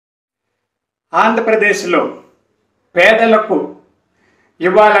ఆంధ్రప్రదేశ్లో పేదలకు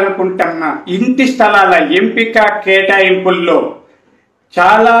ఇవ్వాలనుకుంటున్న ఇంటి స్థలాల ఎంపిక కేటాయింపుల్లో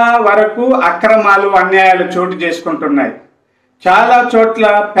చాలా వరకు అక్రమాలు అన్యాయాలు చోటు చేసుకుంటున్నాయి. చాలా చోట్ల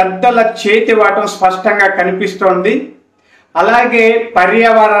పెద్దల చేతి వాటం స్పష్టంగా కనిపిస్తోంది. అలాగే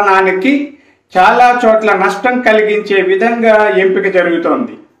పర్యావరణానికి చాలా చోట్ల నష్టం కలిగించే విధంగా ఎంపిక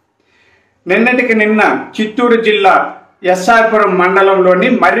జరుగుతోంది. నిన్నటికి నిన్న చిత్తూరు జిల్లా YSRపురం మండలంలోని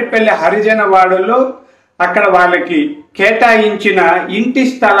మర్రిపల్లి హరిజనవాడలో అక్కడ వాళ్ళకి కేటాయించిన ఇంటి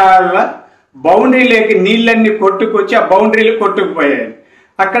స్థలాల బౌండరీలోకి నీళ్ళన్నీ కొట్టుకొచ్చి ఆ బౌండరీలు కొట్టుకుపోయాయి.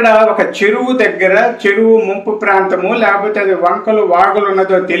 అక్కడ ఒక చెరువు దగ్గర, చెరువు ముంపు ప్రాంతము లేకపోతే అది వంకలు వాగులు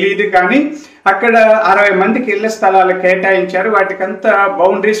ఉన్నదో తెలియదు, కానీ అక్కడ 60 మందికి ఇళ్ల స్థలాలు కేటాయించారు. వాటికంతా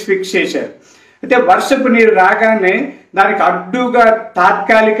బౌండరీస్ ఫిక్స్ చేశారు. అయితే వర్షపు నీరు రాగానే దానికి అడ్డుగా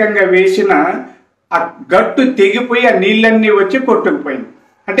తాత్కాలికంగా వేసిన ఆ గట్టు తెగిపోయి ఆ నీళ్ళన్నీ వచ్చి కొట్టుకుపోయింది.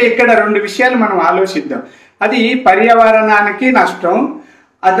 అంటే ఇక్కడ 2 విషయాలు మనం ఆలోచిద్దాం. అది పర్యావరణానికి నష్టం.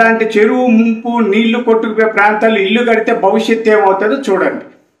 అలాంటి చెరువు ముంపు నీళ్లు కొట్టుకుపోయే ప్రాంతాల్లో ఇల్లు కడితే భవిష్యత్తు ఏమవుతుందో చూడండి.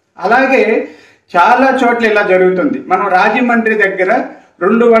 అలాగే చాలా చోట్ల ఇలా జరుగుతుంది. మనం రాజమండ్రి దగ్గర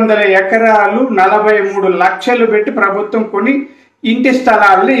 200 ఎకరాలు 43 లక్షలు పెట్టి ప్రభుత్వం కొని ఇంటి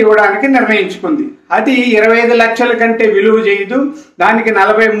స్థలాలను ఇవ్వడానికి నిర్ణయించుకుంది. అది 25 లక్షల కంటే విలువ చేయదు. దానికి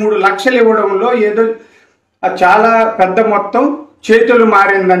 43 లక్షలు ఇవ్వడంలో ఏదో చాలా పెద్ద మొత్తం చేతులు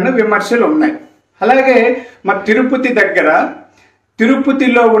మారిందన్న విమర్శలు ఉన్నాయి. అలాగే మా తిరుపతి దగ్గర,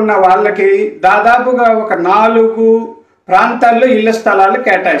 తిరుపతిలో ఉన్న వాళ్ళకి దాదాపుగా ఒక 4 ప్రాంతాల్లో ఇళ్ల స్థలాలు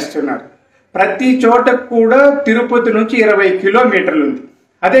కేటాయిస్తున్నారు. ప్రతి చోట కూడా తిరుపతి నుంచి 20 కిలోమీటర్లు ఉంది.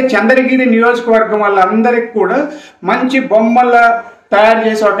 అదే చంద్రగిరి నియోజకవర్గం వాళ్ళందరికీ కూడా మంచి బొమ్మల తయారు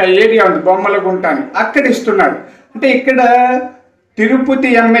చేసే ఒక ఏరియా ఉంది, బొమ్మల గుంట అని, అక్కడ ఇస్తున్నారు. అంటే ఇక్కడ తిరుపతి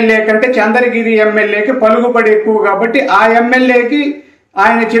ఎమ్మెల్యే కంటే చంద్రగిరి ఎమ్మెల్యేకి పలుకుబడి ఎక్కువ కాబట్టి ఆ ఎమ్మెల్యేకి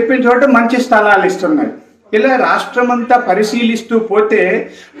ఆయన చెప్పిన చోట మంచి స్థలాలు ఇస్తున్నారు. ఇలా రాష్ట్రమంతా పరిశీలిస్తూ పోతే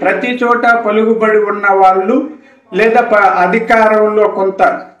ప్రతి చోట పలుకుబడి ఉన్న వాళ్ళు లేదా అధికారంలో కొంత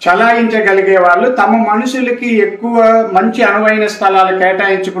చలాయించగలిగే వాళ్ళు తమ మనుషులకి ఎక్కువ మంచి అనువైన స్థలాలు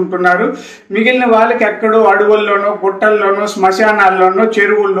కేటాయించుకుంటున్నారు. మిగిలిన వాళ్ళకి ఎక్కడో అడవుల్లోనో, గుట్టల్లోనో, శ్మశానాల్లోనో,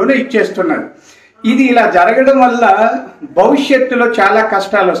 చెరువుల్లోనో ఇచ్చేస్తున్నారు. ఇది ఇలా జరగడం వల్ల భవిష్యత్తులో చాలా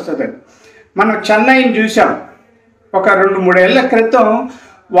కష్టాలు వస్తుంది. మనం చెన్నైని చూసాం. ఒక 2-3 ఏళ్ల క్రితం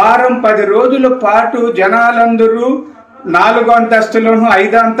వారం 10 రోజుల పాటు జనాలందరూ 4వ అంతస్తులోనూ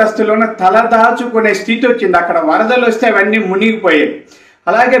 5వ అంతస్తులోనూ తలదాచుకునే స్థితి వచ్చింది. అక్కడ వరదలు వస్తే అవన్నీ మునిగిపోయాయి.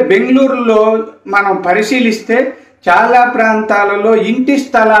 అలాగే బెంగళూరులో మనం పరిశీలిస్తే చాలా ప్రాంతాలలో ఇంటి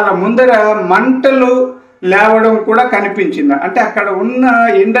స్థలాల ముందర మంటలు లేవడం కూడా కనిపించింది. అంటే అక్కడ ఉన్న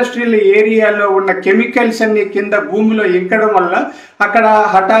ఇండస్ట్రియల్ ఏరియాలో ఉన్న కెమికల్స్ అన్ని కింద భూమిలో ఇంకడం వల్ల అక్కడ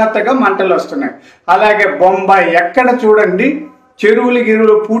హఠాత్తుగా మంటలు వస్తున్నాయి. అలాగే బొంబాయి ఎక్కడ చూడండి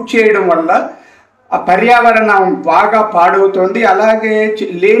చెరువులు పూర్తి చేయడం వల్ల ఆ పర్యావరణం బాగా పాడవుతోంది. అలాగే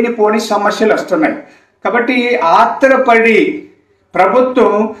లేనిపోని సమస్యలు వస్తున్నాయి. కాబట్టి ఆత్రపడి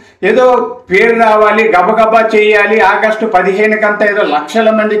ప్రభుత్వం ఏదో పేరు రావాలి, గబగబా చేయాలి, ఆగస్టు 15కంతా ఏదో లక్షల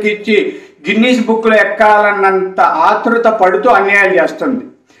మందికి ఇచ్చి గిన్నీస్ బుక్లో ఎక్కాలన్నంత ఆతృత పడుతూ అన్యాయాలు చేస్తుంది.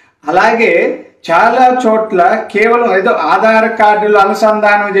 అలాగే చాలా చోట్ల కేవలం ఏదో ఆధార్ కార్డులు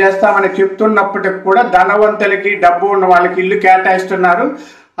అనుసంధానం చేస్తామని చెప్తున్నప్పటికి కూడా ధనవంతులకి, డబ్బు ఉన్న వాళ్ళకి ఇల్లు కేటాయిస్తున్నారు.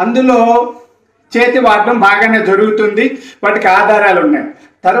 అందులో చేతి వాడడం బాగానే జరుగుతుంది. వాటికి ఆధారాలు ఉన్నాయి.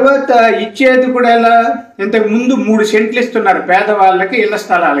 తర్వాత ఇచ్చేది కూడా ఎలా, ఇంతకు ముందు 3 సెంట్లు ఇస్తున్నారు పేదవాళ్ళకి ఇళ్ల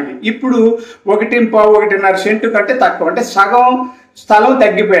స్థలాలకి. ఇప్పుడు 1.5-1.5 సెంటు కంటే తక్కువ, అంటే సగం స్థలం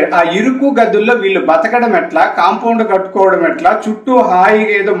తగ్గిపోయారు. ఆ ఇరుకు గదుల్లో వీళ్ళు బతకడం ఎట్లా, కాంపౌండ్ కట్టుకోవడం ఎట్లా, చుట్టూ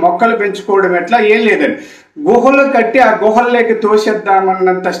హాయిగా ఏదో మొక్కలు పెంచుకోవడం ఎట్లా, ఏం లేదండి. గుహలు కట్టి ఆ గుహల్లోకి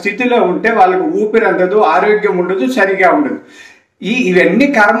తోసేద్దామన్నంత స్థితిలో ఉంటే వాళ్ళకి ఊపిరి అందదు, ఆరోగ్యం ఉండదు, సరిగా ఉండదు. ఇవన్నీ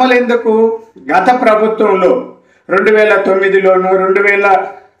కర్మలు ఎందుకు? గత ప్రభుత్వంలో 2009లోనూ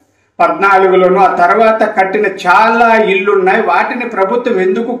 2014లోనూ ఆ తర్వాత కట్టిన చాలా ఇళ్ళున్నాయి. వాటిని ప్రభుత్వం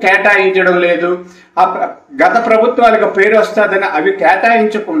ఎందుకు కేటాయించడం లేదు? ఆ గత ప్రభుత్వాలకు పేరు వస్తుందని అవి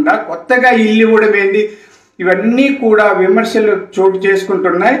కేటాయించకుండా కొత్తగా ఇల్లు ఇవ్వడం ఏంది? ఇవన్నీ కూడా విమర్శలు చోటు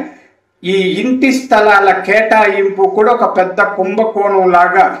చేసుకుంటున్నాయి. ఈ ఇంటి స్థలాల కేటాయింపు కూడా ఒక పెద్ద కుంభకోణం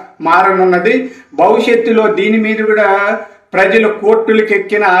లాగా మారనున్నది. భవిష్యత్తులో దీని మీద కూడా ప్రజలు కోర్టులకు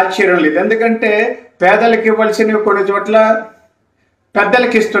ఎక్కిన ఆశ్చర్యం లేదు. ఎందుకంటే పేదలకు ఇవ్వాల్సినవి కొన్ని చోట్ల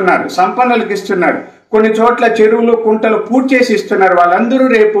పెద్దలకు ఇస్తున్నారు, సంపన్నులకు ఇస్తున్నారు. కొన్ని చోట్ల చెరువులు, కుంటలు పూర్తి చేసి ఇస్తున్నారు. వాళ్ళందరూ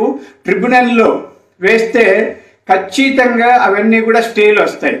రేపు ట్రిబ్యునల్లో వేస్తే ఖచ్చితంగా అవన్నీ కూడా స్టేలు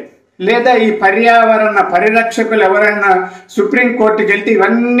వస్తాయి. లేదా ఈ పర్యావరణ పరిరక్షకులు ఎవరైనా సుప్రీంకోర్టుకి వెళ్తే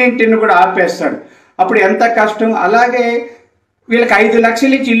ఇవన్నింటిని కూడా ఆపేస్తారు. అప్పుడు ఎంత కష్టం. అలాగే వీళ్ళకి 5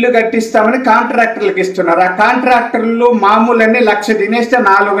 లక్షలు ఇచ్చి ఇల్లు కట్టిస్తామని కాంట్రాక్టర్లకు ఇస్తున్నారు. ఆ కాంట్రాక్టర్లు మామూలన్నీ 1 లక్ష తినేస్తే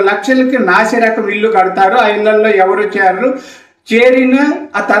 4 లక్షలకి నాసిరకం ఇల్లు కడతారు. ఆ ఇళ్లలో ఎవరు చేరిన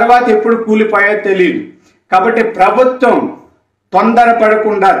ఆ తర్వాత ఎప్పుడు కూలిపోయో తెలియదు. కాబట్టి ప్రభుత్వం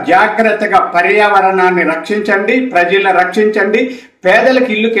తొందరపడకుండా జాగ్రత్తగా పర్యావరణాన్ని రక్షించండి, ప్రజలను రక్షించండి, పేదలకు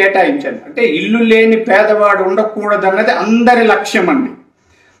ఇల్లు కేటాయించండి. అంటే ఇల్లు లేని పేదవాడు ఉండకూడదన్నది అందరి లక్ష్యం అండి.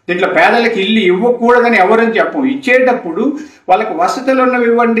 దీంట్లో పేదలకు ఇల్లు ఇవ్వకూడదని ఎవరని చెప్పం. ఇచ్చేటప్పుడు వాళ్ళకి వసతులు ఉన్నవి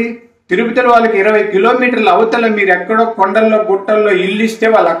ఇవ్వండి. తిరుపతిలో వాళ్ళకి 20 కిలోమీటర్ల అవతల మీరు ఎక్కడో కొండల్లో గుట్టల్లో ఇల్లు ఇస్తే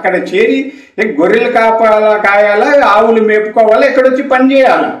వాళ్ళు అక్కడ చేరి గొర్రెలు కాయాలా, ఆవులు మేపుకోవాలా, ఎక్కడొచ్చి పని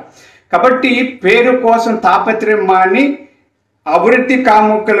చేయాలా. కాబట్టి పేరు కోసం తాపత్రయం మాని అభివృద్ధి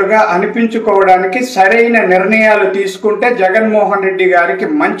కాముకులుగా అనిపించుకోవడానికి సరైన నిర్ణయాలు తీసుకుంటే జగన్మోహన్ రెడ్డి గారికి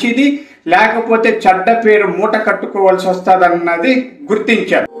మంచిది, లేకపోతే చెడ్డ పేరు మూట కట్టుకోవాల్సి వస్తుందన్నది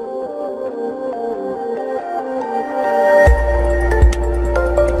గుర్తించారు.